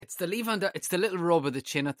It's the it's the little rub of the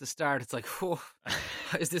chin at the start. It's like, oh,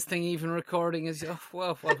 is this thing even recording?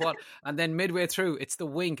 What? And then midway through, it's the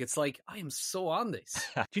wink. It's like, I am so on this.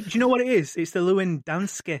 Do you know what it is? It's the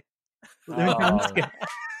LewanDANCEski. LewanDANCEski.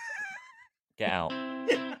 Get out.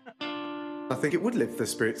 I think it would lift the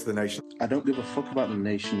spirits of the nation. I don't give a fuck about the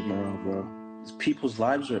nation's morale, bro. It's people's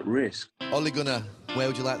lives are at risk. Ole Gunnar, where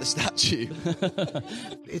would you like the statue?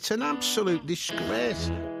 It's an absolute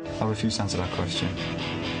disgrace. I refuse to answer that question.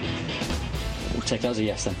 We'll take that as a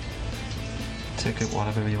yes then. Take it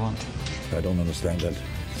whatever you want. I don't understand that.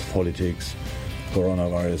 Politics,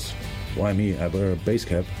 coronavirus. Why me? I wear a base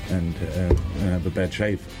cap and have a bad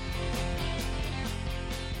shave.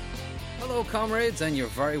 Hello, comrades, and you're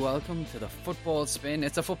very welcome to the Football Spin.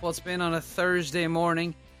 It's a Football Spin on a Thursday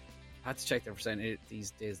morning. I had to check the percent these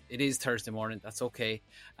days. It is Thursday morning, that's okay.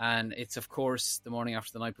 And it's, of course, the morning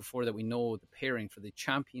after the night before that we know the pairing for the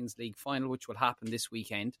Champions League final, which will happen this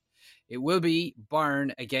weekend. It will be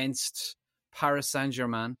Bayern against Paris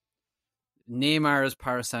Saint-Germain. Neymar's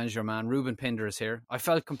Paris Saint-Germain. Reuben Pinder is here. I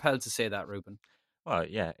felt compelled to say that, Reuben. Well,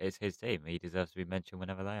 yeah, it's his team. He deserves to be mentioned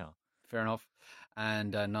whenever they are. Fair enough.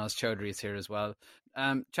 And Noz Choudry is here as well.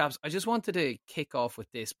 Chaps, I just wanted to kick off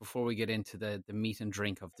with this before we get into the meat and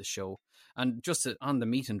drink of the show. And just on the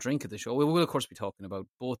meat and drink of the show, we will, of course, be talking about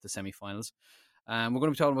both the semi-finals. We're going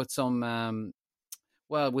to be talking about some,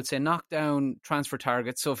 we'd say knockdown transfer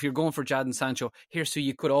targets. So if you're going for Jadon Sancho, here's who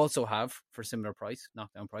you could also have for similar price,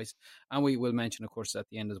 knockdown price. And we will mention, of course, at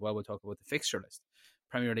the end as well, we'll talk about the fixture list.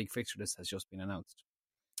 Premier League fixture list has just been announced.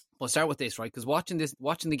 We'll start with this, right? Because watching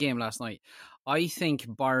the game last night, I think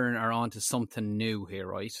Bayern are onto something new here,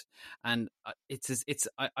 right? And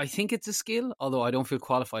I think it's a skill, although I don't feel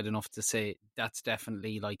qualified enough to say that's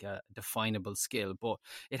definitely like a definable skill. But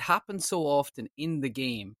it happens so often in the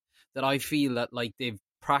game that I feel that like they've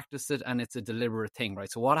practiced it and it's a deliberate thing,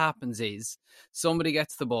 right? So what happens is somebody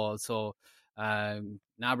gets the ball, so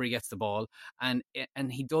Gnabry gets the ball and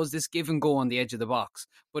he does this give and go on the edge of the box,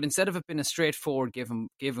 but instead of it being a straightforward give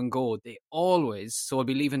and go, they always, so it'll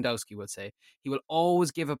be LewanDANCEski will say, he will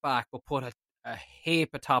always give it back but put a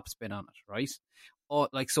heap of topspin on it, right? Or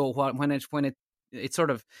like, so when it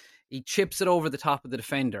sort of, he chips it over the top of the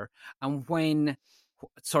defender, and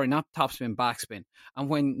not topspin, backspin, and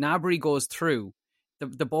when Gnabry goes through,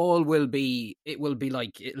 the ball will be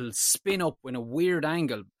like, it'll spin up in a weird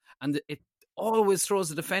angle, and it always throws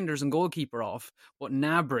the defenders and goalkeeper off, but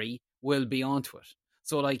Gnabry will be onto it.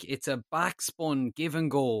 So like, it's a backspun give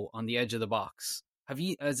and go on the edge of the box.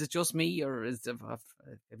 Is it just me, or have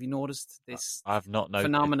you noticed this? I've not noticed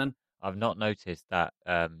phenomenon. I've not noticed that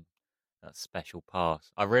that special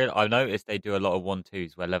pass. I noticed they do a lot of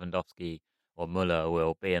 1-2s where LewanDANCEski or Muller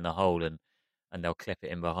will be in the hole and they'll clip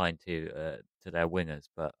it in behind to their wingers.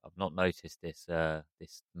 But I've not noticed this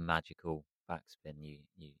magical backspin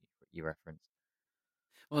you referenced.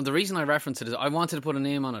 Well, the reason I reference it is I wanted to put a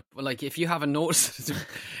name on it. But like, if you haven't noticed,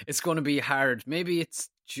 it's going to be hard. Maybe it's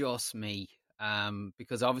just me,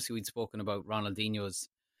 because obviously we'd spoken about Ronaldinho's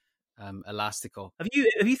Elastico. Have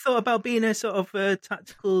you thought about being a sort of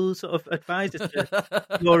tactical sort of advisor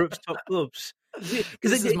to Europe's top clubs?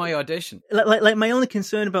 Because this is my audition. Like my only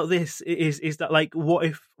concern about this is that, like, what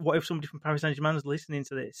if somebody from Paris Saint-Germain is listening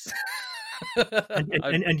to this?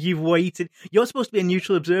 and you've waited. You're supposed to be a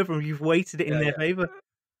neutral observer, and you've weighted it in their favour.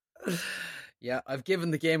 Yeah, I've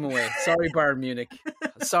given the game away. Sorry, Bayern Munich.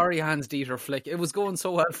 Sorry, Hans-Dieter Flick. It was going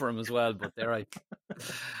so well for him as well, but there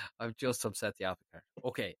I've just upset the apple cart.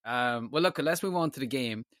 Okay. Well, look, let's move on to the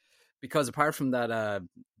game, because apart from that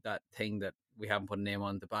thing that we haven't put a name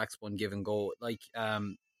on, the backspin give and go, like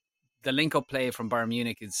the link-up play from Bayern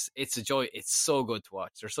Munich it's a joy. It's so good to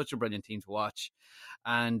watch. They're such a brilliant team to watch,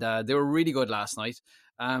 and they were really good last night.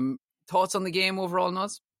 Thoughts on the game overall,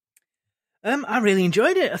 Noz? I really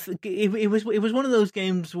enjoyed it. I think it was one of those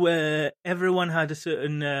games where everyone had a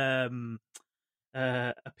certain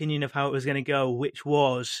opinion of how it was going to go, which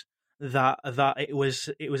was that it was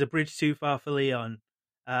a bridge too far for Lyon,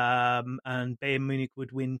 and Bayern Munich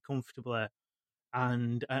would win comfortably,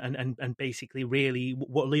 and basically, really,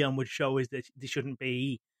 what Lyon would show is that they shouldn't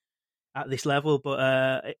be at this level.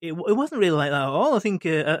 But it wasn't really like that at all. I think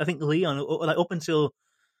Lyon, like up until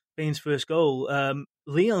Bain's first goal,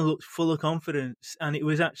 Lyon looked full of confidence, and it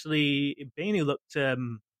was actually Bain who looked a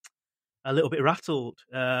little bit rattled.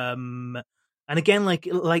 And again, like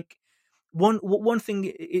one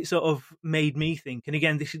thing it sort of made me think, and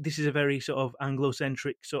again, this is a very sort of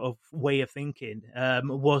Anglo-centric sort of way of thinking,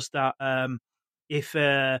 was that if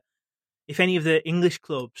any of the English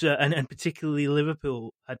clubs and particularly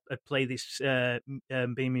Liverpool had played this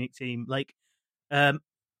Bayern Munich team, like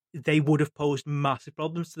they would have posed massive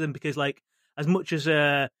problems to them because, like, as much as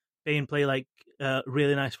Bayern play like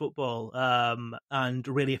really nice football and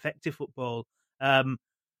really effective football,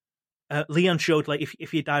 Lyon showed like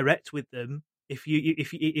if you're direct with them, if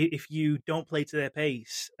you don't play to their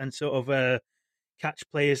pace and sort of catch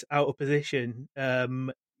players out of position,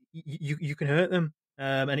 you can hurt them.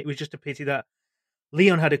 And it was just a pity that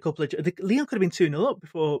Lyon had a couple of Lyon could have been 2-0 up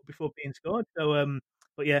before being scored. So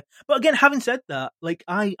but yeah. But again, having said that, like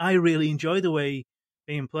I really enjoy the way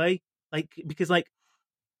Bayern play. Like because like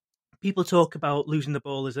people talk about losing the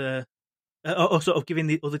ball as or sort of giving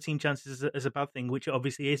the other team chances as a bad thing, which it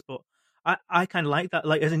obviously is, but I kind of like that.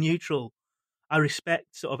 Like as a neutral, I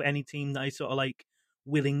respect sort of any team that is sort of like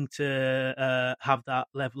willing to have that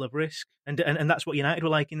level of risk, and that's what United were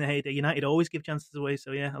like in the heyday. United always give chances away,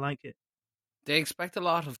 so yeah, I like it. They expect a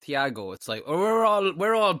lot of Thiago. It's like, we're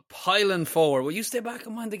all piling forward. Will you stay back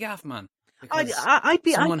and mind the gaff, man?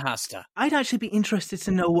 Someone has to. I'd actually be interested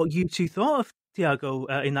to know what you two thought of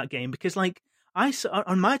Thiago in that game, because like I saw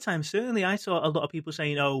on my time, certainly I saw a lot of people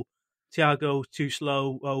saying, "Oh, Thiago too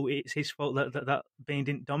slow. Oh, it's his fault that Bayern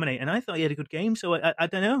didn't dominate." And I thought he had a good game. So I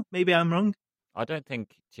don't know. Maybe I'm wrong. I don't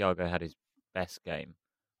think Thiago had his best game.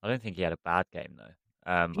 I don't think he had a bad game though.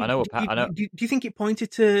 Do you think it pointed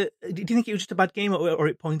to? Do you think it was just a bad game, or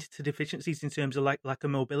it pointed to deficiencies in terms of lack of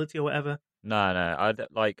mobility or whatever? No.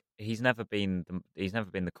 He's never been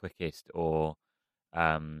the quickest or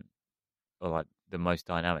like the most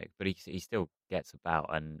dynamic, but he still gets about,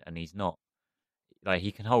 and he's not like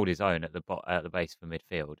he can hold his own at the base for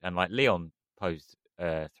midfield, and like Lyon posed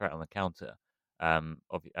a threat on the counter.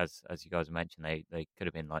 As you guys mentioned, they could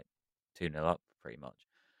have been like 2-0 up pretty much,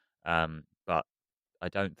 but I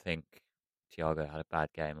don't think Thiago had a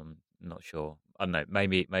bad game. I'm not sure. I don't know.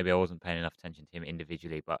 Maybe I wasn't paying enough attention to him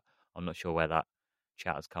individually, but I'm not sure where that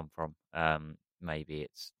chat has come from. Maybe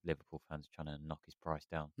it's Liverpool fans trying to knock his price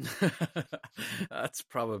down. That's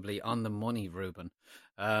probably on the money, Reuben.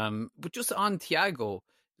 But just on Thiago,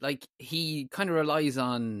 like he kind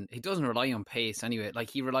of he doesn't rely on pace anyway. Like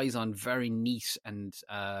he relies on very neat and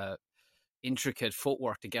intricate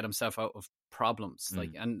footwork to get himself out of problems.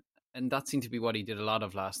 Like and that seemed to be what he did a lot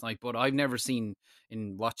of last night. But I've never seen,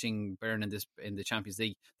 in watching Bayern in the Champions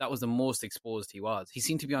League, that was the most exposed he was. He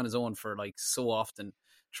seemed to be on his own for like so often,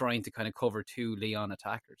 trying to kind of cover two Lyon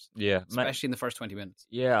attackers. Yeah, especially in the first 20 minutes.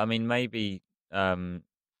 Yeah, I mean maybe it's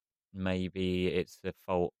the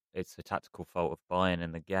fault. It's the tactical fault of Bayern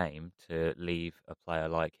in the game to leave a player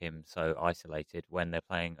like him so isolated when they're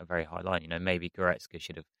playing a very high line. You know, maybe Goretzka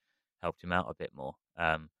should have helped him out a bit more.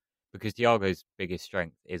 Because Thiago's biggest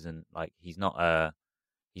strength isn't like he's not a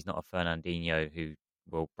Fernandinho who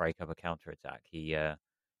will break up a counter attack. He's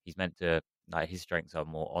meant to, like, his strengths are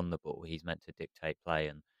more on the ball. He's meant to dictate play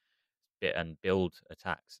and build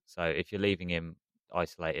attacks. So if you're leaving him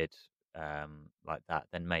isolated like that,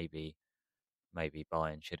 then maybe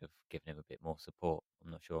Bayern should have given him a bit more support.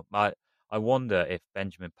 I'm not sure. I wonder if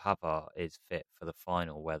Benjamin Pavard is fit for the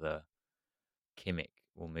final, whether Kimmich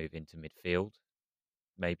will move into midfield,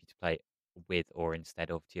 maybe to play with or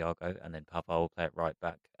instead of Thiago, and then Pavard will play it right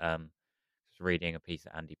back. I was reading a piece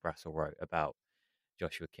that Andy Brassel wrote about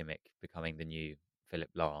Joshua Kimmich becoming the new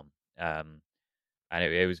Philipp Lahm, and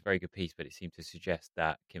it was a very good piece, but it seemed to suggest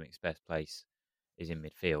that Kimmich's best place is in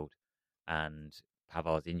midfield, and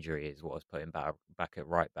Pavard's injury is what has put him back at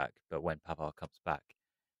right back. But when Pavard comes back,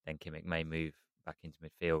 then Kimmich may move back into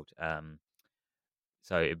midfield.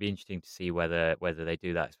 So it'd be interesting to see whether they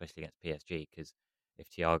do that, especially against PSG, because if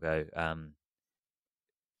Thiago,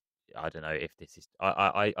 I don't know if this is,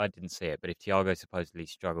 I didn't see it, but if Thiago supposedly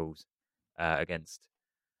struggles against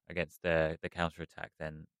the counter attack,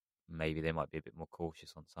 then maybe they might be a bit more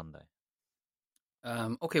cautious on Sunday.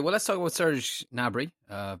 Okay, well, let's talk about Serge Gnabry.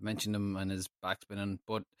 Mentioned him and his backspinning,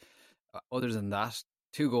 but other than that,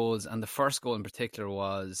 2 goals, and the first goal in particular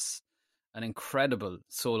was an incredible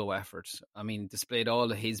solo effort. I mean, displayed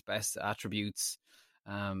all of his best attributes,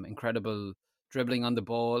 incredible dribbling on the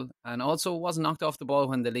ball, and also wasn't knocked off the ball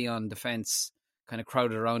when the Lyon defence kind of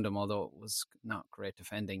crowded around him, although it was not great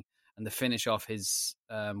defending. And the finish off his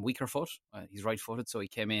weaker foot, he's right-footed, so he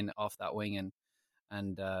came in off that wing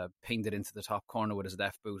and pinged it into the top corner with his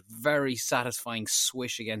left boot. Very satisfying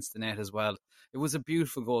swish against the net as well. It was a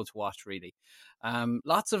beautiful goal to watch, really.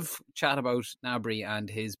 Lots of chat about Gnabry and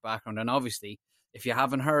his background, and obviously, if you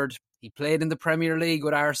haven't heard, he played in the Premier League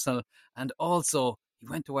with Arsenal, and also he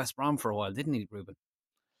went to West Brom for a while, didn't he, Reuben?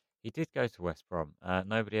 He did go to West Brom.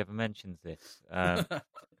 Nobody ever mentions this.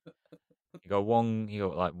 He He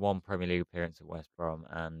got like one Premier League appearance at West Brom,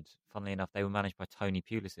 and funnily enough, they were managed by Tony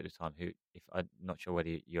Pulis at the time, who, if I'm not sure whether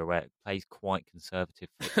you're aware, plays quite conservative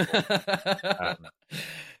football.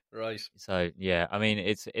 Right. So yeah, I mean,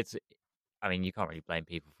 I mean, you can't really blame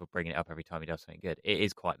people for bringing it up every time he does something good. It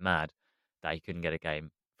is quite mad that he couldn't get a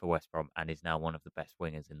game for West Brom and is now one of the best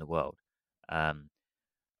wingers in the world.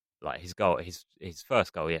 Like his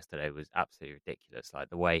first goal yesterday was absolutely ridiculous. Like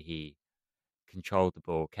the way he controlled the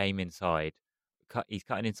ball, came inside, he's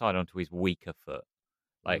cutting inside onto his weaker foot.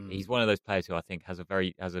 Like he's one of those players who I think has a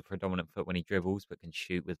predominant foot when he dribbles, but can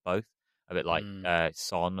shoot with both, a bit like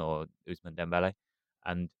Son or Ousmane Dembele,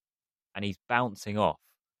 and he's bouncing off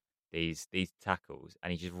these tackles,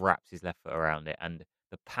 and he just wraps his left foot around it, and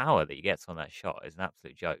the power that he gets on that shot is an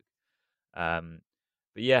absolute joke.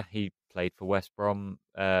 But yeah, he played for West Brom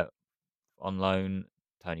on loan.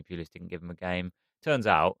 Tony Pulis didn't give him a game. Turns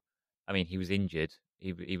out, I mean, he was injured.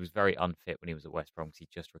 He was very unfit when he was at West Brom because he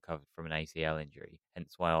just recovered from an ACL injury,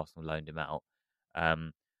 hence why Arsenal loaned him out. I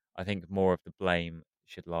think more of the blame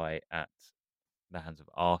should lie at the hands of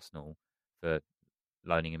Arsenal for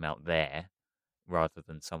loaning him out there rather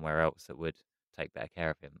than somewhere else that would take better care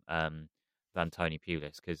of him than Tony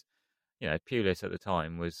Pulis. Because, Pulis at the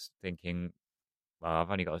time was thinking, well,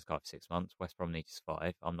 I've only got this guy for 6 months. West Brom needs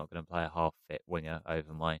 5. I'm not going to play a half-fit winger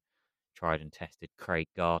over my tried and tested Craig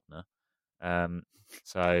Gardner.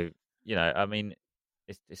 So, I mean,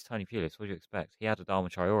 it's Tony Pulis. What do you expect? He had Adama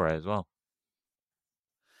Traore as well.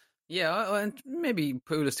 Yeah, and maybe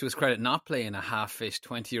Pulis, to his credit, not playing a half-fit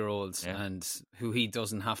 20-year-old and who he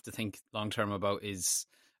doesn't have to think long-term about is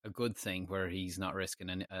a good thing, where he's not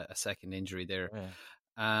risking a second injury there.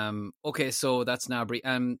 Yeah. Okay, so that's Gnabry.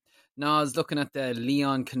 Noz, looking at the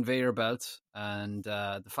Lyon conveyor belt and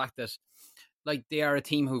the fact that, like, they are a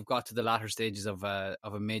team who've got to the latter stages of a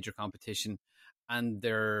major competition, and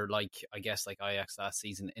they're like, I guess, like Ajax last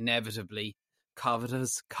season, inevitably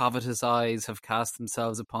covetous eyes have cast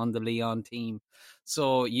themselves upon the Lyon team.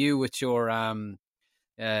 So you, with your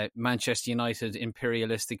Manchester United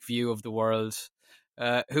imperialistic view of the world,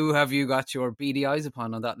 who have you got your beady eyes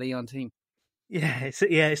upon on that Lyon team? It's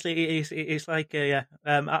like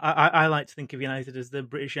I like to think of United as the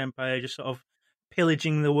British Empire, just sort of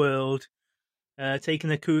pillaging the world, taking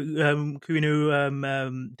the Kunu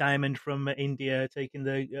diamond from India, taking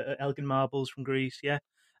the Elgin marbles from Greece. Yeah,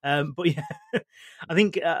 but yeah, I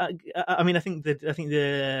think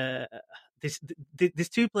there's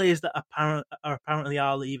two players that apparently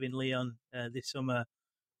are leaving Lyon this summer,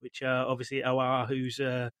 which are obviously Awar, who's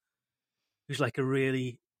like a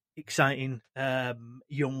really exciting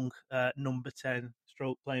young number 10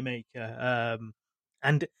 stroke playmaker,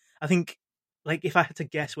 and I think, like, if I had to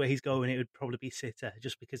guess where he's going, it would probably be Sitter,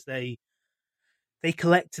 just because they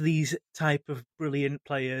collect these type of brilliant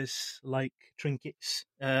players like trinkets.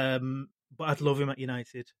 But I'd love him at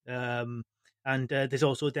United. And there's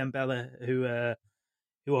also Dembele,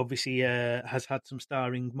 who obviously has had some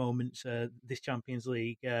starring moments this Champions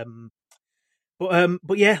League.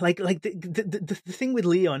 But yeah, like the thing with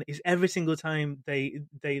Lyon is every single time they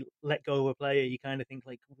let go of a player, you kind of think,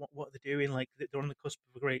 like, what are they doing? Like, they're on the cusp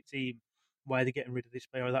of a great team. Why are they getting rid of this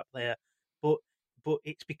player or that player? But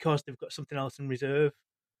it's because they've got something else in reserve.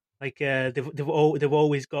 Like they've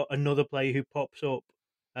always got another player who pops up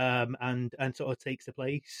and sort of takes the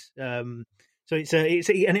place. So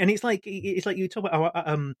it's like you talk about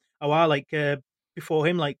Awar, like before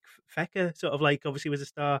him, like Fekir, sort of, like, obviously was a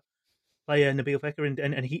star player, Nabil Fekir,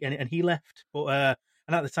 and he left, but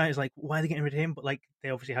and at the time it's like, why are they getting rid of him? But, like, they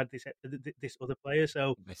obviously had this other player,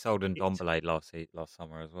 so they sold Ndombele last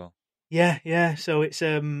summer as well. Yeah. So it's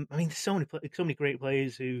I mean, there's so many great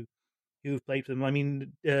players who've played for them. I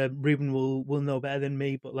mean, Reuben will know better than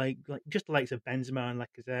me, but like just the likes of Benzema and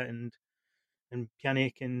Lacazette and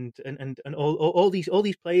Pjanic and all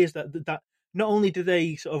these players that not only do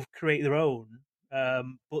they sort of create their own,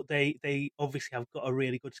 but they obviously have got a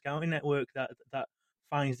really good scouting network that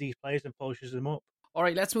finds these players and polishes them up. All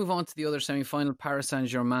right, let's move on to the other semi-final, Paris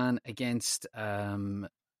Saint-Germain against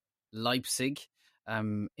Leipzig.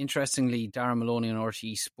 Interestingly, Darren Maloney on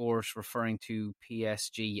RTE Sport referring to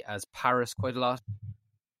PSG as Paris quite a lot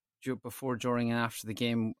before, during, and after the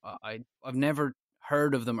game. I've never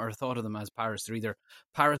heard of them or thought of them as Paris. They're either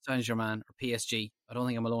Paris Saint-Germain or PSG. I don't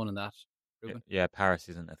think I'm alone in that. Yeah, Paris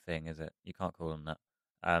isn't a thing, is it? You can't call them that.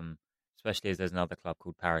 Especially as there's another club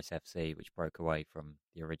called Paris FC, which broke away from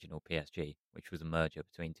the original PSG, which was a merger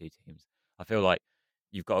between two teams. I feel like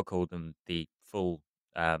you've got to call them the full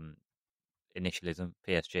initialism,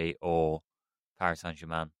 PSG or Paris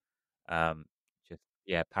Saint-Germain.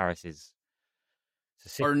 Paris is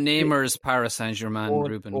Or Neymar's Paris Saint-Germain,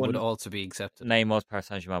 Reuben, would also be accepted. Neymar's Paris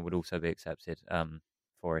Saint-Germain would also be accepted,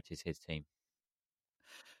 for it is his team.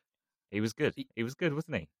 He was good. He was good,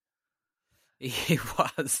 wasn't he? He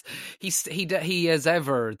was. He as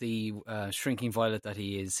ever the shrinking violet that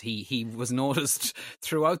he is. He was noticed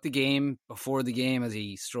throughout the game, before the game, as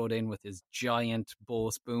he strode in with his giant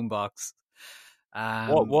Bose boombox.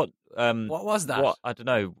 What was that? I don't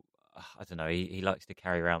know. He likes to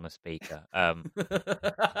carry around the speaker. Well,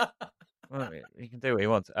 he can do what he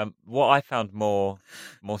wants. What I found more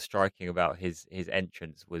striking about his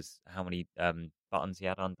entrance was how many buttons he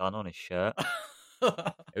had undone on his shirt.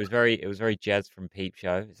 It was very Jez from Peep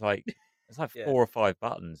Show. It's like 4 or 5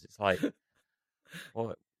 buttons. It's like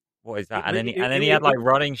what is that? And then he had like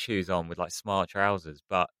running shoes on with like smart trousers.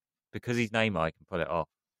 But because he's Neymar, he can pull it off.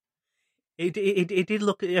 It did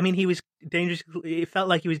look. I mean, he was dangerous. It felt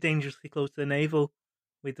like he was dangerously close to the navel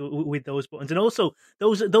with those buttons, and also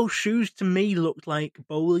those shoes to me looked like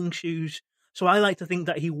bowling shoes. So I like to think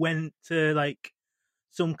that he went to like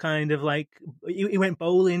some kind of like he went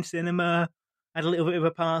bowling, cinema, had a little bit of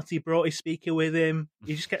a party, brought his speaker with him.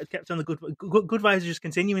 He just kept on the good vibes, just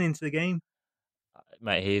continuing into the game.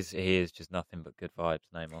 Mate, he is just nothing but good vibes,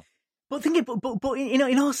 Neymar. But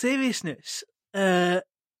in all seriousness,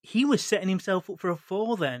 he was setting himself up for a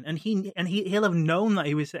fall then, and he'll have known that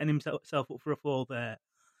he was setting himself up for a fall there.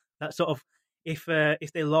 That sort of if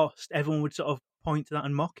they lost, everyone would sort of point to that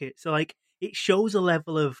and mock it. So like it shows a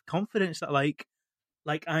level of confidence that like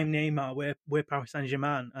I'm Neymar, we're Paris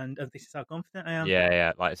Saint-Germain, and this is how confident I am.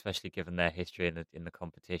 Yeah, like especially given their history in the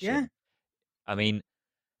competition. Yeah. I mean,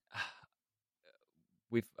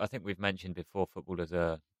 I think we've mentioned before footballers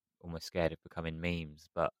are almost scared of becoming memes,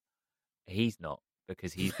 but he's not,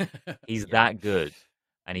 because he's that good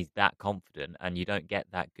and he's that confident, and you don't get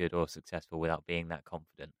that good or successful without being that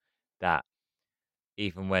confident. That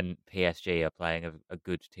even when PSG are playing a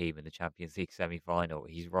good team in the Champions League semi-final,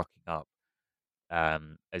 he's rocking up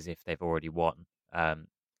as if they've already won. But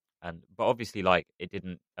obviously, like, it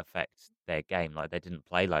didn't affect their game. Like, they didn't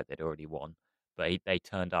play like they'd already won, but they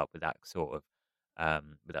turned up with that sort of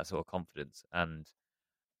confidence. And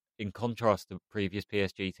in contrast to previous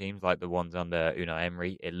PSG teams, like the ones under Unai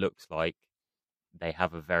Emery, it looks like they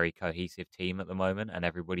have a very cohesive team at the moment, and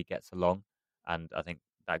everybody gets along. And I think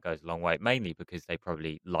that goes a long way, mainly because they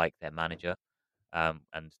probably like their manager, and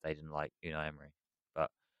they didn't like Unai Emery.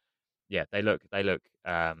 But yeah, they look like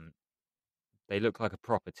a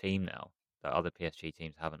proper team now that other PSG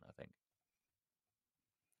teams haven't, I think.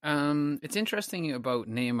 It's interesting about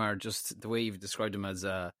Neymar, just the way you've described him as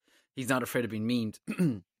he's not afraid of being memed.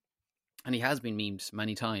 And he has been memed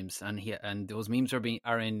many times, and those memes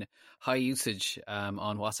are in high usage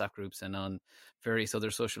on WhatsApp groups and on various other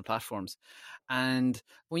social platforms. And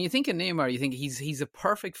when you think of Neymar, you think he's a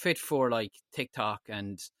perfect fit for like TikTok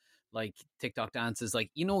and like TikTok dances. Like,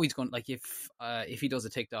 you know, he's going, like, if he does a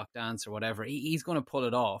TikTok dance or whatever, he's going to pull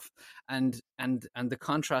it off. And the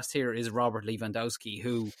contrast here is Robert Lewandowski,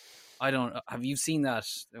 who have you seen that?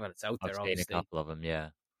 Well, it's out there. I've seen a couple of them, yeah.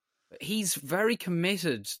 He's very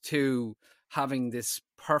committed to having this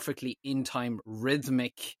perfectly in time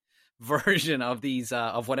rhythmic version of these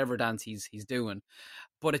of whatever dance he's doing,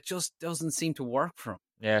 but it just doesn't seem to work for him.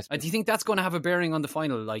 Yeah. Do you think that's going to have a bearing on the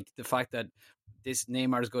final? Like the fact that this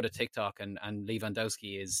Neymar's go to TikTok and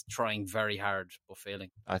Lewandowski is trying very hard but failing.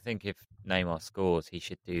 I think if Neymar scores, he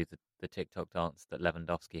should do the TikTok dance that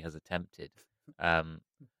Lewandowski has attempted, and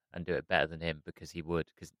do it better than him, because he would.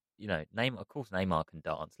 Because, you know, Neymar, of course, Neymar can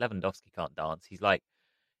dance. Lewandowski can't dance. He's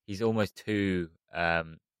almost too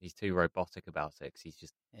robotic about it, because he's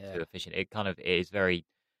just too efficient. It is very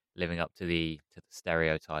living up to the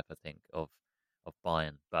stereotype, I think, of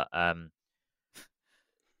Bayern. But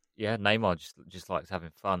yeah, Neymar just likes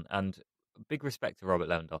having fun, and big respect to Robert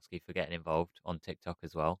Lewandowski for getting involved on TikTok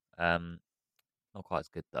as well. Not quite as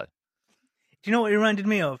good though. Do you know what it reminded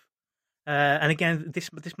me of? And again,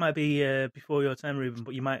 this might be before your time, Reuben,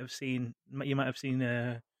 but you might have seen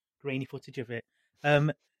grainy footage of it.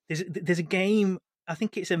 There's a game, I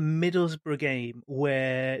think it's a Middlesbrough game,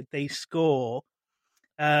 where they score,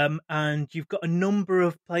 and you've got a number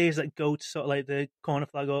of players that go to sort of like the corner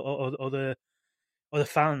flag or the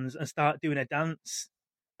fans and start doing a dance.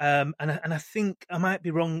 And I think I might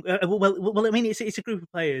be wrong. Well, I mean, it's a group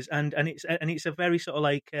of players, and it's a very sort of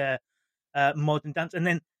like modern dance, and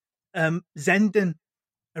then Zenden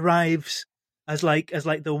arrives as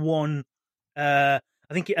the one. I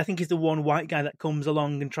think he's the one white guy that comes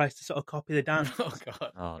along and tries to sort of copy the dance. Oh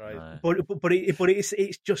God! Oh, right. no. But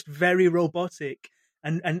it's just very robotic,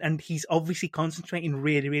 and he's obviously concentrating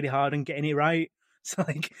really, really hard and getting it right. So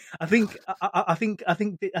like, I think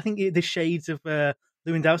the shades of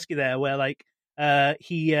LewanDANCEski there, where like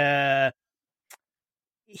he's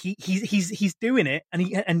doing it,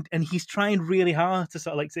 and he's trying really hard to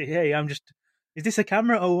sort of like say, hey, is this a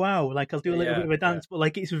camera? Oh wow, like I'll do a little bit of a dance, but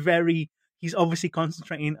like he's obviously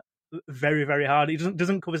concentrating very, very hard. It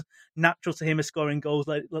doesn't come as natural to him as scoring goals.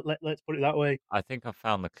 Let's put it that way. I think I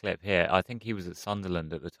found the clip here. I think he was at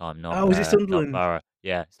Sunderland at the time. Not was it Sunderland? Not Borough.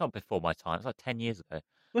 Yeah, it's not before my time. It's like 10 years ago.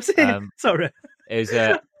 Was it? Sorry. It was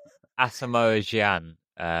Asamoah Gyan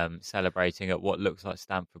celebrating at what looks like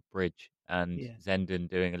Stamford Bridge, and Zenden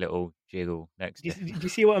doing a little jiggle next to him. Do you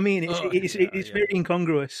see what I mean? It's very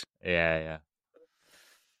incongruous. Yeah.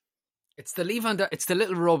 It's the it's the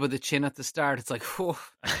little rub of the chin at the start. It's like, whoa,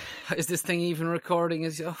 is this thing even recording?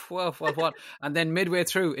 What? And then midway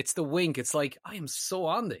through, it's the wink. It's like, I am so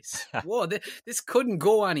on this. Whoa, this couldn't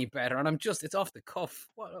go any better. And it's off the cuff.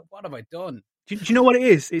 What have I done? Do you know what it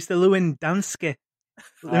is? It's the LewanDANCEski.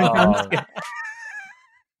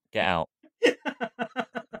 Get out.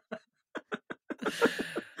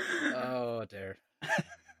 Oh, dear.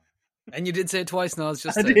 And you did say it twice, Noz,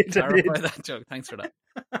 just I to did. clarify that joke. Thanks for that.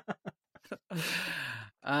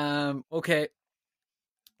 Okay.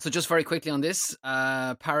 So just very quickly on this,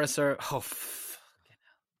 Paris are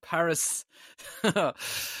Paris. Right.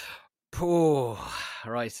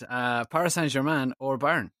 Paris Saint-Germain or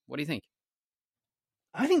Bayern. What do you think?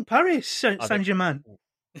 I think Paris Saint-Germain.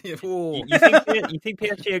 You think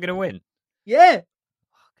PSG are going to win? Yeah.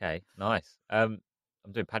 Okay, nice. I'm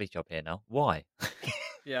doing Paddy's job here now. Why?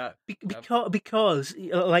 Yeah, because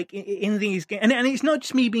like in these games, and it's not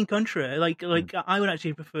just me being contrary. Like I would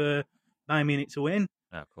actually prefer Bayern Munich to win.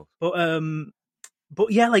 Yeah, of course. But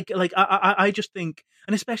yeah, like I just think,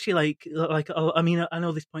 and especially like I mean, I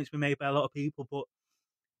know this point's been made by a lot of people, but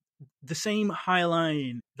the same high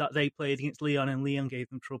line that they played against Lyon and Lyon gave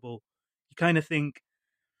them trouble. You kind of think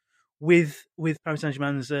with Paris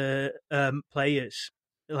Saint-Germain's players,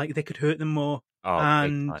 like they could hurt them more. Oh,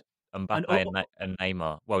 and Mbappe and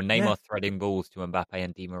Neymar. Well, Neymar threading balls to Mbappe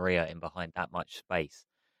and Di Maria in behind that much space.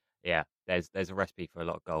 Yeah, there's a recipe for a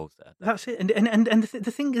lot of goals there. That's it. And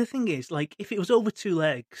the thing is, like, if it was over two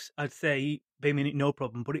legs, I'd say Bayern Munich no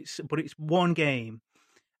problem. But it's one game,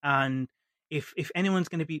 and if anyone's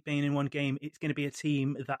going to beat Bayern in one game, it's going to be a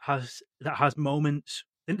team that has moments.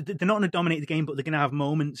 They're not going to dominate the game, but they're going to have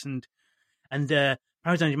moments. And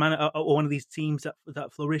Paris Saint-Germain are one of these teams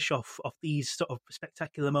that flourish off these sort of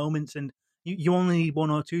spectacular moments, and you only need one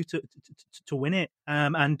or two to win it.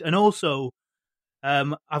 And also,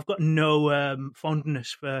 I've got no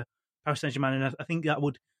fondness for Paris Saint-Germain, and I think that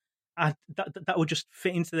would just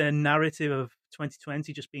fit into their narrative of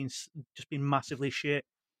 2020 just being massively shit.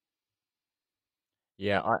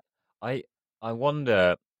 Yeah, I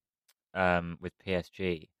wonder with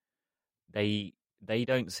PSG, they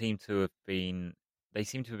don't seem to have been. They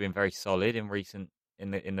seem to have been very solid in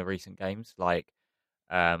the recent games. Like,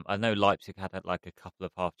 I know Leipzig had like a couple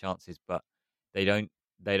of half chances, but they don't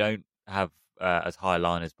have as high a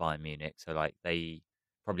line as Bayern Munich. So like they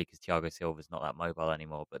probably because Thiago Silva's not that mobile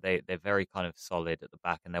anymore, but they're very kind of solid at the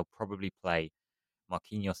back, and they'll probably play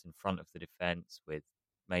Marquinhos in front of the defense with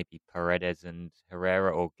maybe Paredes and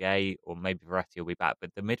Herrera or Gay, or maybe Verratti will be back.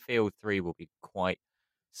 But the midfield three will be quite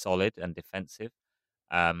solid and defensive.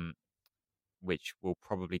 Which will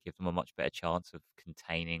probably give them a much better chance of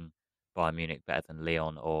containing Bayern Munich better than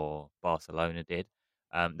Lyon or Barcelona did.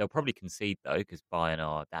 They'll probably concede, though, because Bayern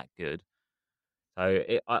are that good. So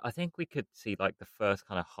I think we could see like the first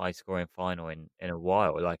kind of high-scoring final in a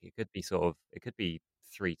while. Like it could be 3-2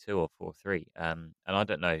 or 4-3. And I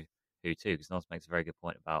don't know who to, because Noz makes a very good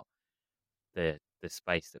point about the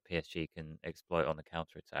space that PSG can exploit on the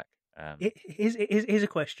counter-attack. Here's a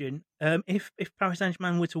question. If Paris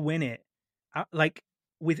Saint-Germain were to win it, like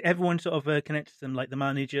with everyone sort of connected to them, like the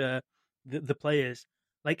manager, the players,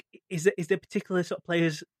 like is there particular sort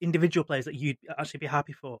of individual players that you'd actually be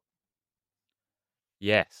happy for?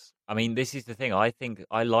 Yes, I mean this is the thing. I think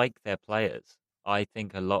I like their players. I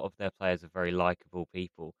think a lot of their players are very likable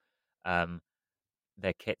people.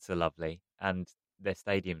 Their kits are lovely, and their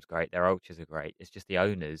stadium's great. Their ultras are great. It's just the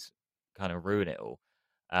owners kind of ruin it all.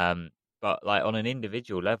 But like on an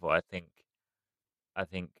individual level, I think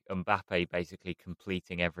Mbappe basically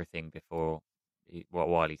completing everything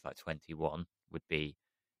while he's like 21 would be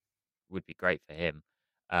great for him.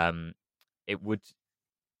 It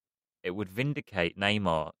would vindicate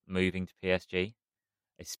Neymar moving to PSG,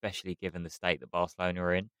 especially given the state that Barcelona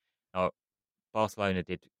are in. Now, Barcelona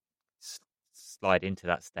did slide into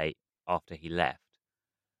that state after he left,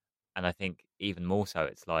 and I think even more so,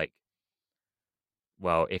 it's like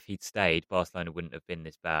well, if he'd stayed, Barcelona wouldn't have been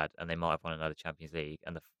this bad, and they might have won another Champions League.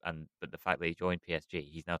 But the fact that he joined PSG,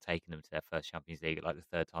 he's now taken them to their first Champions League at like the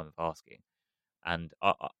third time of asking. And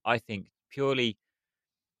I think purely,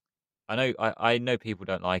 I know people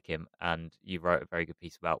don't like him, and you wrote a very good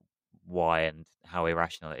piece about why and how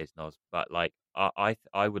irrational it is, Noz. But like,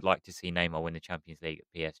 I would like to see Neymar win the Champions League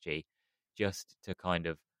at PSG, just to kind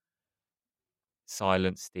of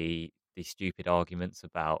silence the stupid arguments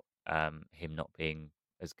about him not being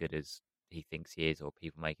as good as he thinks he is, or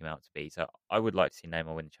people make him out to be. So I would like to see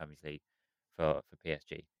Neymar win the Champions League for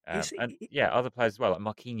PSG. And other players as well, like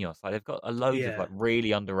Marquinhos. Like they've got a load of like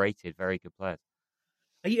really underrated, very good players.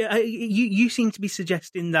 You seem to be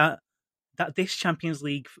suggesting that this Champions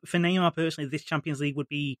League, for Neymar personally, this Champions League would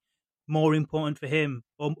be more important for him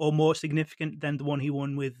or more significant than the one he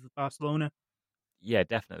won with Barcelona. Yeah,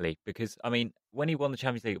 definitely. Because, I mean, when he won the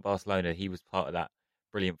Champions League at Barcelona, he was part of that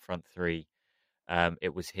brilliant front three.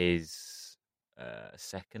 It was his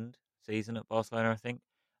second season at Barcelona, I think.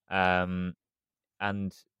 And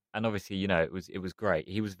obviously, you know, it was great.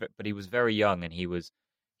 But he was very young, and he was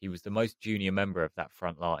the most junior member of that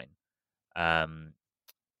front line. And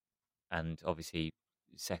obviously,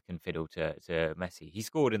 second fiddle to Messi. He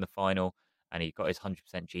scored in the final, and he got his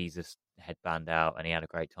 100% Jesus headband out, and he had a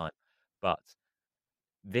great time. But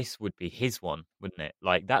this would be his one, wouldn't it?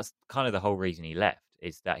 Like, that's kind of the whole reason he left,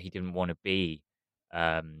 is that he didn't want to be,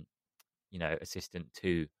 assistant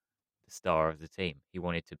to the star of the team. He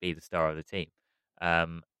wanted to be the star of the team.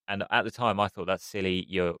 And at the time, I thought, that's silly.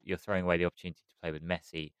 You're throwing away the opportunity to play with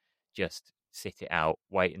Messi. Just sit it out,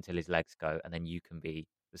 wait until his legs go, and then you can be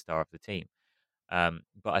the star of the team.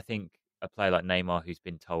 But I think a player like Neymar, who's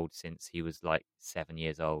been told since he was like 7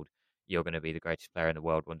 years old, you're going to be the greatest player in the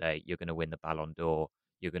world one day. You're going to win the Ballon d'Or.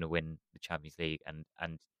 You're going to win the Champions League,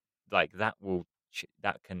 and like that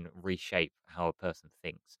can reshape how a person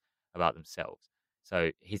thinks about themselves.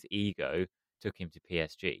 So his ego took him to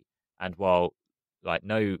PSG, and while like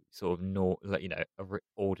no sort of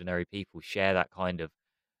ordinary people share that kind of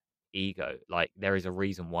ego, like there is a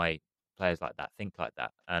reason why players like that think like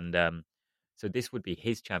that, and so this would be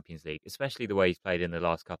his Champions League, especially the way he's played in the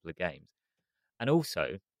last couple of games, and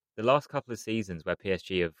also the last couple of seasons where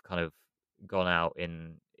PSG have kind of gone out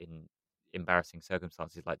in embarrassing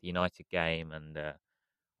circumstances, like the United game, and I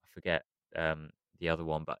forget the other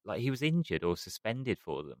one, but like he was injured or suspended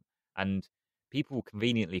for them, and people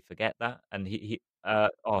conveniently forget that. And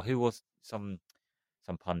who was some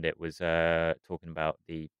pundit was talking about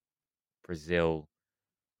the Brazil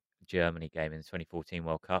Germany game in the 2014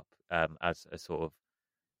 World Cup as a sort of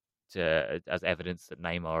as evidence that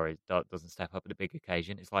Neymar doesn't step up at a big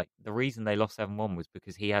occasion. It's like the reason they lost 7-1 was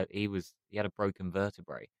because he had a broken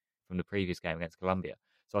vertebrae from the previous game against Colombia.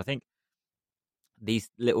 So I think these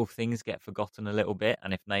little things get forgotten a little bit,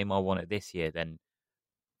 and if Neymar won it this year, then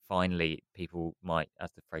finally people might,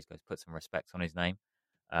 as the phrase goes, put some respect on his name.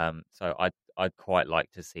 So I'd quite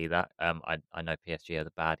like to see that. I know PSG are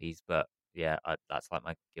the baddies, but yeah, that's like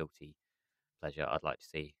my guilty pleasure. I'd like to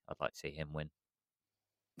see him win.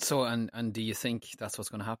 So, and do you think that's what's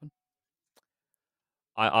going to happen?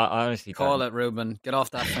 I honestly call it, Reuben. Get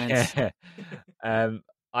off that fence.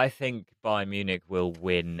 I think Bayern Munich will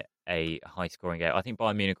win a high-scoring game. I think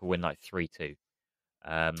Bayern Munich will win like 3-2.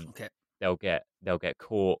 Okay. They'll get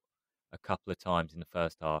caught a couple of times in the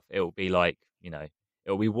first half. It'll be like,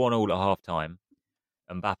 it'll be 1-1 at half-time.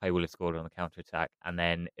 Mbappe will have scored on the counter-attack, and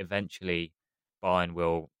then eventually Bayern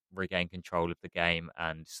will regain control of the game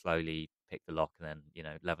and slowly pick the lock, and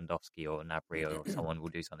then LewanDANCEski or Gnabry or someone will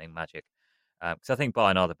do something magic. Because I think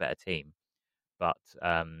Bayern are the better team, but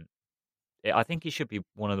I think it should be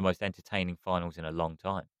one of the most entertaining finals in a long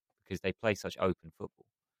time because they play such open football.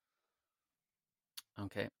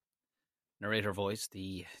 Okay. Narrator voice,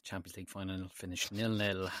 the Champions League final finished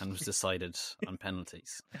 0-0 and was decided on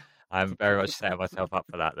penalties. I'm very much setting myself up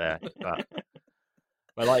for that there,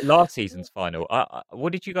 but like last season's final,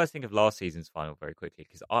 what did you guys think of last season's final very quickly?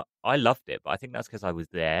 Because I loved it, but I think that's because I was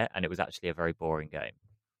there and it was actually a very boring game.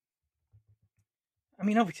 I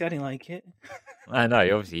mean, obviously I didn't like it. I know,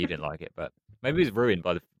 obviously you didn't like it, but maybe it was ruined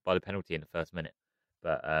by the penalty in the first minute.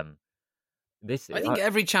 But I think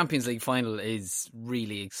every Champions League final is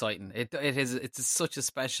really exciting. It's such a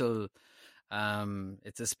special,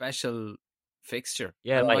 it's a special fixture.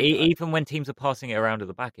 Yeah, like even when teams are passing it around at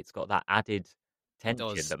the back, it's got that added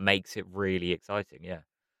tension that makes it really exciting. Yeah,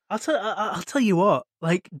 I'll tell you what.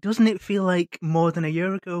 Like, doesn't it feel like more than a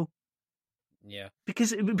year ago? Yeah,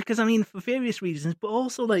 because I mean, for various reasons, but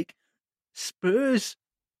also like Spurs.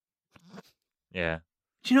 Yeah,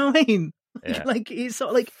 do you know what I mean? Yeah. Like it's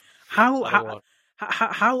sort of like how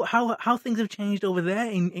how things have changed over there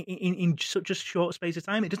in such a short space of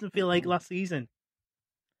time. It doesn't feel like last season.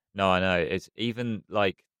 No, I know. It's even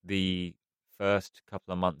like the first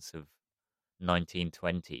couple of months of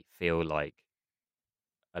 1920 feel like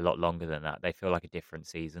a lot longer than that. They feel like a different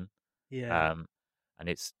season. Yeah. And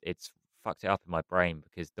it's fucked it up in my brain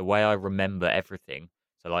because the way I remember everything,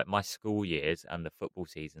 so like my school years and the football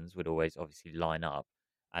seasons would always obviously line up,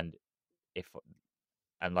 and if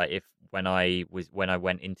like if when I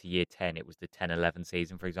went into year 10, it was the 10-11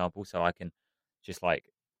 season, for example, so I can just like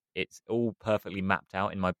it's all perfectly mapped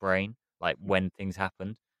out in my brain, like when things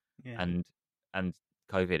happened, Yeah. and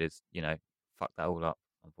COVID has fucked that all up,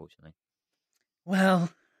 unfortunately.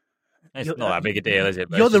 Well, It's not that big a deal, is it?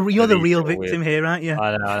 But You're it's just one the of these real little victim weird. here, aren't you?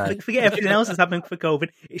 I know. Forget everything else that's happened for COVID.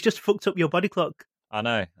 It's just fucked up your body clock. I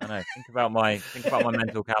know. Think about my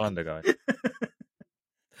mental calendar, guys.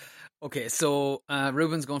 Okay, so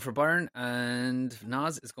Reuben's going for Bayern and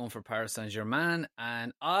Noz is going for Paris Saint-Germain,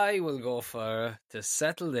 and I will go to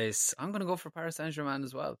settle this. I'm going to go for Paris Saint-Germain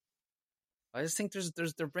as well. I just think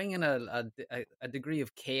they're bringing a degree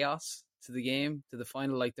of chaos to the game, to the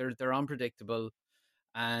final. Like they're unpredictable,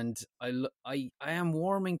 and I am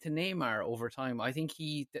warming to Neymar over time. I think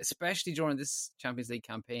he, especially during this Champions League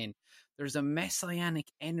campaign, there's a messianic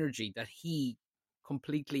energy that he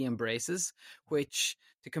completely embraces, which,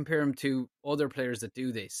 to compare him to other players that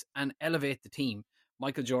do this and elevate the team,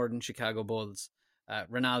 Michael Jordan, Chicago Bulls,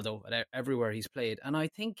 Ronaldo, everywhere he's played. And I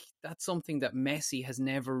think that's something that Messi has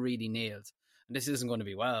never really nailed. And this isn't going to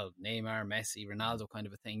be, Neymar, Messi, Ronaldo kind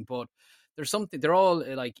of a thing, but there's something, they're all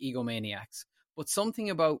like egomaniacs. But something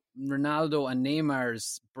about Ronaldo and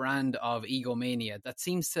Neymar's brand of egomania that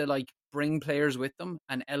seems to like bring players with them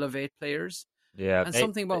and elevate players. Yeah, and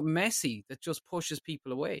something about Messi that just pushes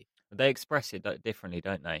people away. They express it differently,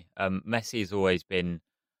 don't they? Messi's always been,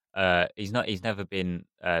 he's never been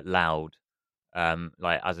loud.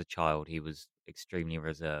 Like as a child, he was extremely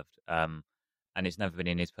reserved. And it's never been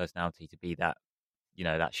in his personality to be that,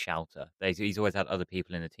 that shouter. He's always had other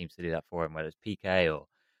people in the teams to do that for him, whether it's Piqué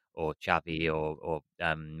or Xavi or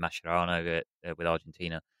Mascherano with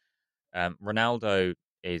Argentina. Ronaldo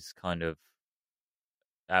is kind of,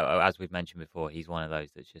 as we've mentioned before, he's one of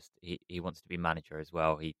those that's just he wants to be manager as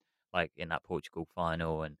well. He like in that Portugal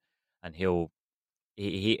final, and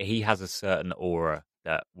he has a certain aura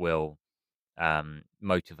that will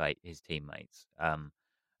motivate his teammates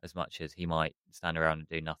as much as he might stand around and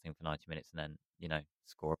do nothing for 90 minutes and then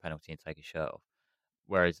score a penalty and take his shirt off.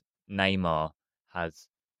 Whereas Neymar has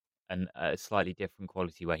a slightly different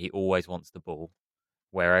quality where he always wants the ball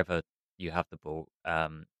wherever you have the ball.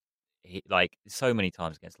 He, like so many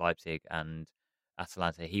times against Leipzig and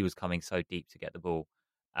Atalanta, he was coming so deep to get the ball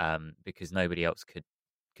because nobody else could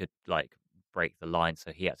like break the line,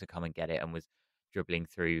 so he had to come and get it and was dribbling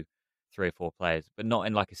through 3 or 4 players, but not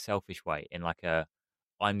in like a selfish way, in like a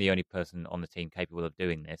I'm the only person on the team capable of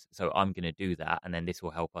doing this, so I'm going to do that, and then this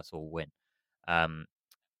will help us all win. And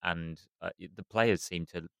the players seem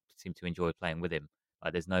to enjoy playing with him.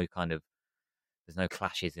 Like there's no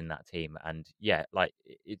clashes in that team, and yeah, like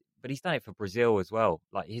but he's done it for Brazil as well.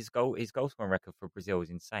 Like his goal scoring record for Brazil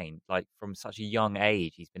is insane. Like from such a young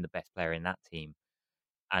age, he's been the best player in that team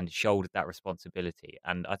and shouldered that responsibility.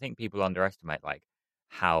 And I think people underestimate like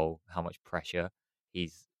how much pressure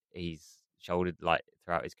he's shouldered like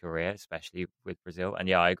throughout his career, especially with Brazil. And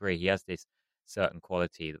yeah, I agree. He has this certain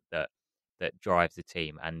quality that drives the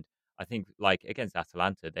team. And I think like against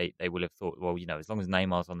Atalanta, they will have thought, well, as long as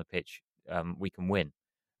Neymar's on the pitch, we can win,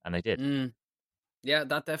 and they did. Yeah,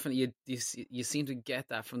 that definitely you seem to get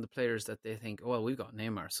that from the players, that they think, oh, well, we've got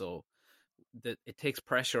Neymar, so that it takes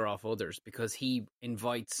pressure off others because he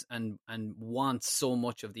invites and wants so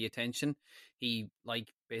much of the attention. He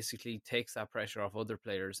like basically takes that pressure off other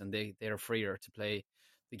players, and they're freer to play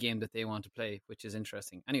the game that they want to play, which is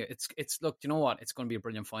interesting. Anyway, it's look, you know what? It's going to be a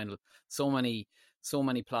brilliant final. So many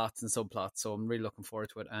plots and subplots. So I'm really looking forward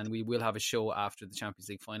to it. And we will have a show after the Champions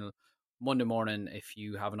League final Monday morning. If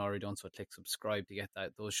you haven't already done so, click subscribe to get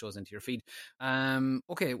those shows into your feed.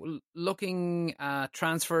 Okay, well, looking at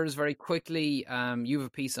transfers very quickly. You have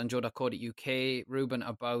a piece on joe.co.uk, Reuben,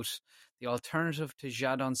 about the alternative to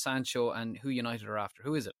Jadon Sancho and who United are after.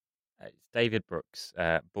 Who is it? It's David Brooks,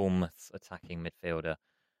 Bournemouth's attacking midfielder.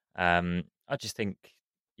 I just think,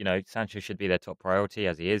 Sancho should be their top priority,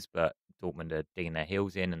 as he is, but Dortmund are digging their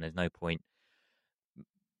heels in, and there's no point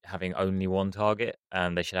having only one target.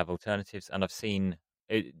 They should have alternatives. And I've seen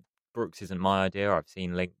Brooks isn't my idea. I've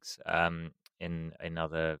seen links in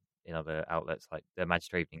other outlets, like the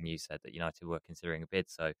Manchester Evening News said that United were considering a bid.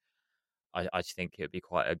 So I just think it would be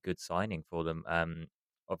quite a good signing for them.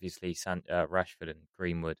 obviously Rashford and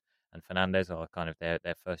Greenwood and Fernandes are kind of their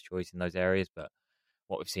first choice in those areas. But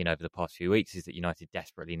what we've seen over the past few weeks is that United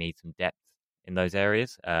desperately need some depth in those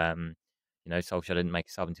areas. Solskjaer didn't make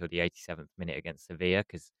a sub until the 87th minute against Sevilla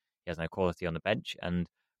because he has no quality on the bench. And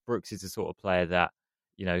Brooks is the sort of player that,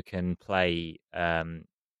 can play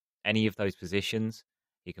any of those positions.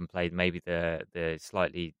 He can play maybe the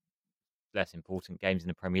slightly less important games in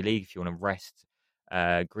the Premier League if you want to rest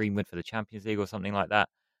Greenwood for the Champions League or something like that.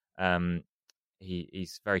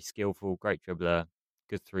 He's very skillful, great dribbler,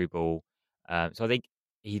 good through ball. So I think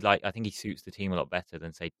he suits the team a lot better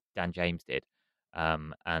than say Dan James did.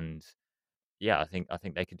 And yeah, I think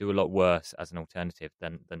they could do a lot worse as an alternative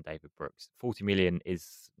than David Brooks. 40 million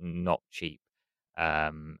is not cheap,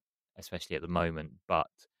 especially at the moment, but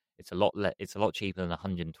it's a lot cheaper than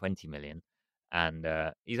 120 million. And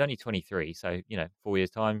he's only 23, so 4 years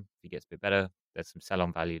time, if he gets a bit better, there's some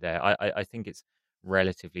sell-on value there. I think it's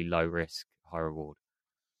relatively low risk, high reward.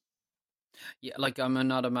 Yeah, like I'm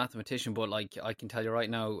not a mathematician, but like I can tell you right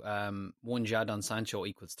now, one Jadon Sancho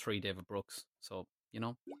equals 3 David Brooks. So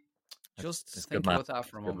just think about that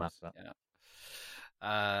for a moment.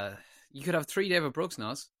 Yeah. You could have 3 David Brooks,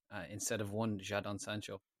 Noz, instead of 1 Jadon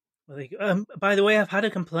Sancho. Well, by the way, I've had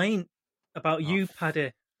a complaint about you,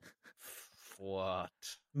 Paddy. What?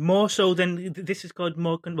 More so than this is caused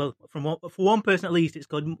more. For one person at least, it's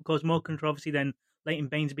caused more controversy than Leighton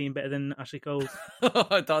Baines being better than Ashley Cole.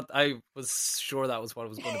 I was sure that was what it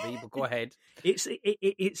was going to be, but go ahead. It's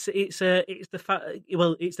the fact.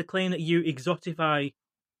 Well, it's the claim that you exotify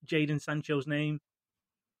Jadon Sancho's name.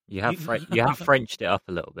 You have Frenched it up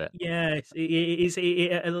a little bit. Yes, it's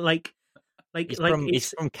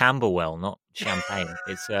it's from Camberwell, not Champagne.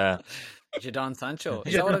 It's Jadon Sancho.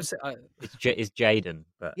 Is that what I'm saying? It's Jadon,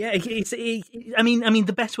 but yeah, I mean,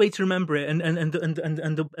 the best way to remember it, and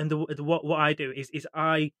what I do is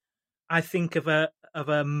I think of a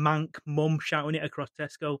mank mum shouting it across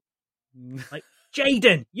Tesco, like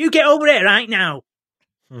Jadon, you get over there right now.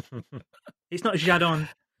 It's not Jadon.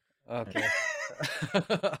 Okay.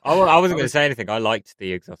 I wasn't going to say anything. I liked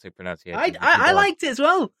the exotic pronunciation. I liked it as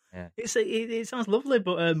well. Yeah. It sounds lovely,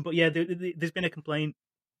 but yeah, there's been a complaint.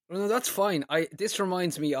 Well, no, that's fine. This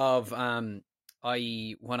reminds me of when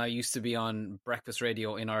I used to be on breakfast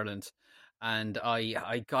radio in Ireland, and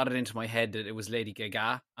I got it into my head that it was Lady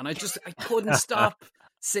Gaga, and I couldn't stop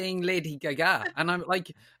saying Lady Gaga, and I'm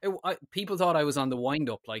like, people thought I was on the wind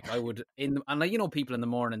up, like I would people in the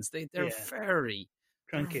mornings they're very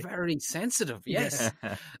cranky, very sensitive, yes,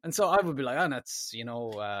 and so I would be like, oh, that's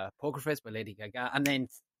Poker Face by Lady Gaga, and then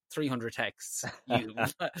 300 texts, you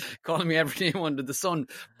calling me every name under the sun.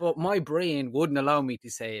 But my brain wouldn't allow me to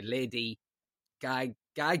say Lady Gaga.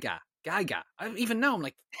 Even now, I'm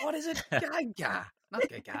like, what is it? Gaga, not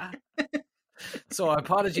Gaga. So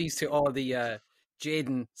apologies to all the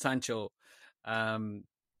Jadon Sancho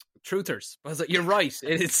truthers. I was like, you're right.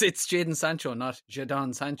 It's Jadon Sancho, not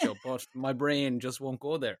Jadon Sancho. But my brain just won't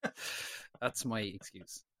go there. That's my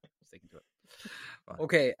excuse. Sticking to it.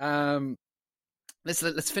 Okay.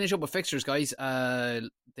 Let's finish up with fixtures, guys.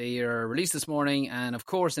 They are released this morning, and of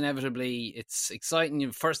course, inevitably, it's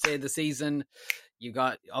exciting. First day of the season, you're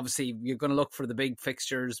going to look for the big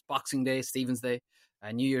fixtures: Boxing Day, Stephen's Day,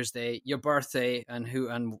 New Year's Day, your birthday,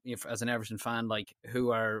 and if, as an Everton fan, like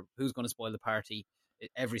who's going to spoil the party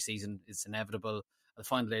every season is inevitable. The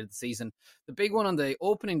final day of the season, the big one on the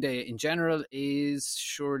opening day in general is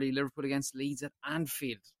surely Liverpool against Leeds at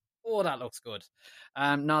Anfield. Oh, that looks good.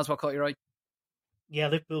 Noz, what caught your eye? Yeah,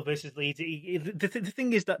 Liverpool versus Leeds. The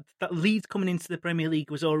thing is that Leeds coming into the Premier League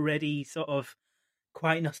was already sort of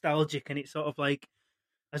quite nostalgic, and it's sort of like,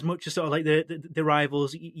 as much as sort of like the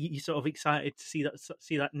rivals, you're sort of excited to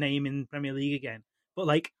see that name in Premier League again. But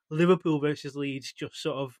like Liverpool versus Leeds just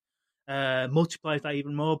sort of multiplies that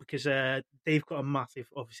even more, because they've got a massive,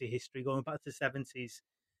 obviously, history going back to the 70s,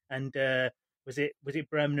 and was it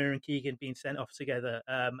Bremner and Keegan being sent off together?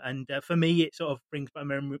 And for me, it sort of brings back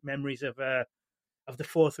memories of the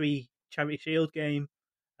 4-3 Charity Shield game,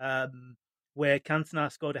 where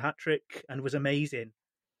Cantona scored a hat-trick and was amazing,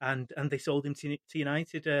 and they sold him to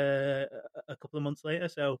United a couple of months later.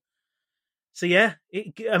 So yeah,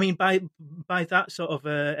 I mean, by that sort of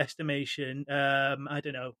estimation, I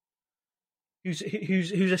don't know who's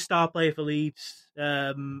a star player for Leeds.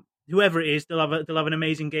 Whoever it is, they'll have an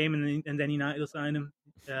amazing game, and then United will sign him.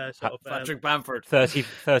 Patrick Bamford,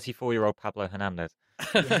 34-year-old Pablo Hernandez.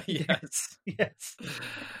 Yes.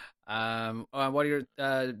 What are your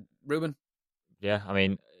Reuben? Yeah, I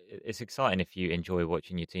mean, it's exciting if you enjoy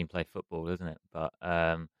watching your team play football, isn't it? But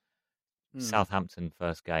Southampton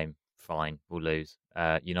first game, fine, we'll lose.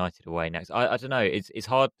 United away next. I don't know. It's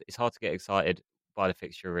hard to get excited by the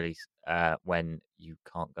fixture release when you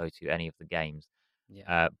can't go to any of the games.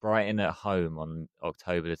 Yeah. Brighton at home on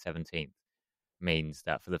October the 17th means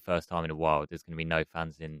that for the first time in a while, there's going to be no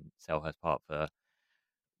fans in Selhurst Park for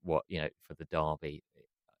for the derby,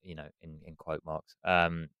 in quote marks.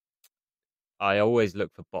 I always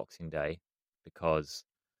look for Boxing Day because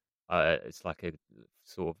it's like a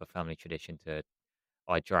sort of a family tradition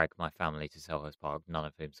I drag my family to Selhurst Park, none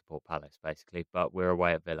of whom support Palace, basically, but we're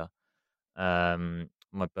away at Villa.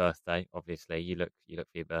 My birthday, obviously, you look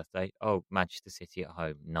for your birthday. Oh, Manchester City at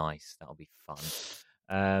home, nice, that'll be fun.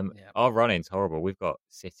 Our run-in's horrible. We've got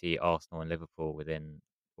City, Arsenal, and Liverpool within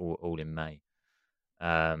all in May.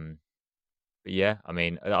 But yeah, I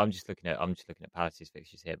mean, I'm just looking at Palace's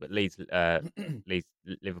fixtures here, but Liverpool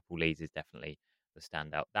Leeds is definitely the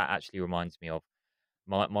standout. That actually reminds me of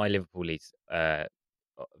my Liverpool Leeds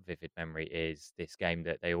vivid memory is this game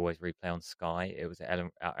that they always replay on Sky. It was at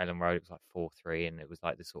Ellen Road. It was like 4-3, and it was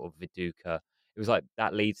like the sort of Viduka. It was like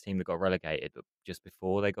that Leeds team that got relegated, but just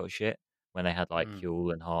before they got shit, when they had like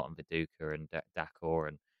Kuehl and Hart and Viduka and Dakor,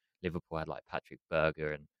 and Liverpool had like Patrick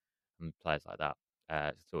Berger and players like that.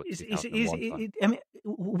 Sort of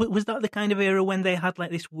was that the kind of era when they had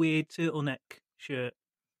like this weird turtleneck shirt?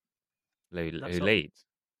 Who Leeds?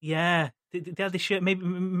 Yeah, they had this shirt.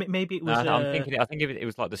 Maybe it was. I think it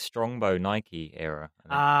was like the Strongbow Nike era.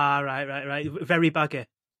 Right. Very baggy.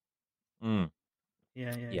 Yeah.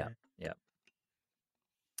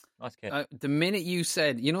 Nice kid. The minute you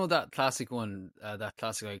said, that classic one, that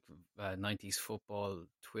classic 90s football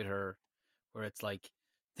Twitter, where it's like,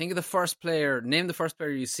 name the first player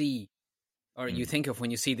you see, or you think of when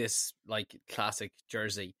you see this like classic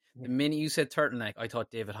jersey. The minute you said turtleneck, I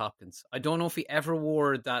thought David Hopkins. I don't know if he ever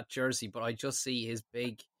wore that jersey, but I just see his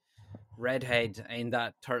big red head in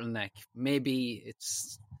that turtleneck. Maybe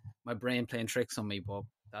it's my brain playing tricks on me, but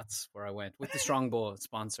that's where I went with the Strongbow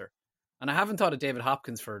sponsor. And I haven't thought of David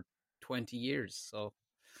Hopkins for 20 years. So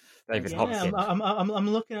David Hopkins. I'm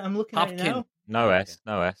looking at it now. No S.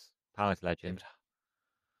 Palace legend.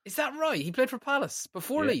 Is that right? He played for Palace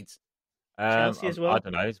before Leeds. Chelsea as well. I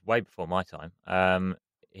don't know. It's way before my time.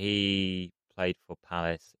 He played for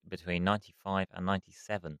Palace between 95 and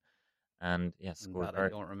 97, and scored a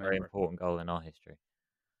very important goal in our history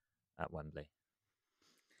at Wembley.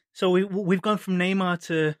 So we've gone from Neymar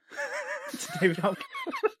to David Hopkins.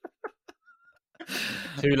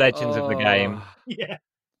 Two legends of the game. Yeah.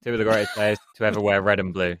 Two of the greatest players to ever wear red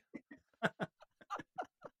and blue.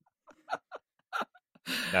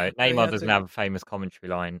 No, Neymar doesn't have a famous commentary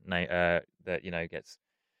line that gets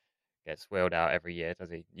wheeled out every year, does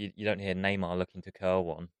he? You don't hear Neymar looking to curl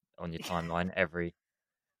one on your timeline every.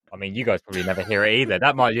 I mean, you guys probably never hear it either.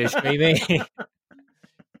 That might just be me.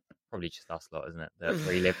 Probably just us lot, isn't it? That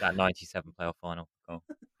relived that '97 playoff final. Cool.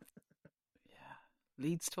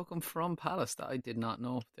 Leeds took him from Palace. That I did not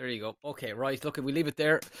know. There you go. Okay, right. Look, we leave it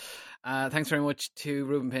there. Thanks very much to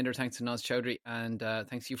Reuben Pinder. Thanks to Noz Choudry. And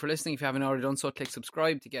thanks to you for listening. If you haven't already done so, click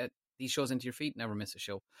subscribe to get these shows into your feed. Never miss a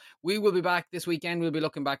show. We will be back this weekend. We'll be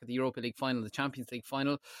looking back at the Europa League final, the Champions League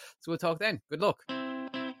final. So we'll talk then. Good luck.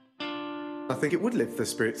 I think it would lift the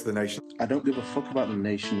spirits of the nation. I don't give a fuck about the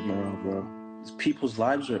nation's morale, bro. It's people's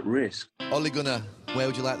lives are at risk. Ole Gunnar, where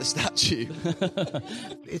would you like the statue?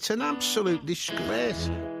 It's an absolute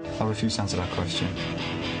disgrace. I refuse to answer that question.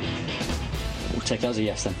 We'll take that as a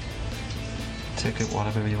yes then. Take it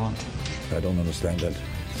whatever you want. I don't understand that.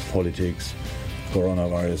 Politics,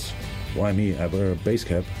 coronavirus. Why me? I wear a base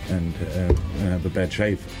cap and have a bad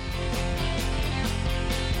shave.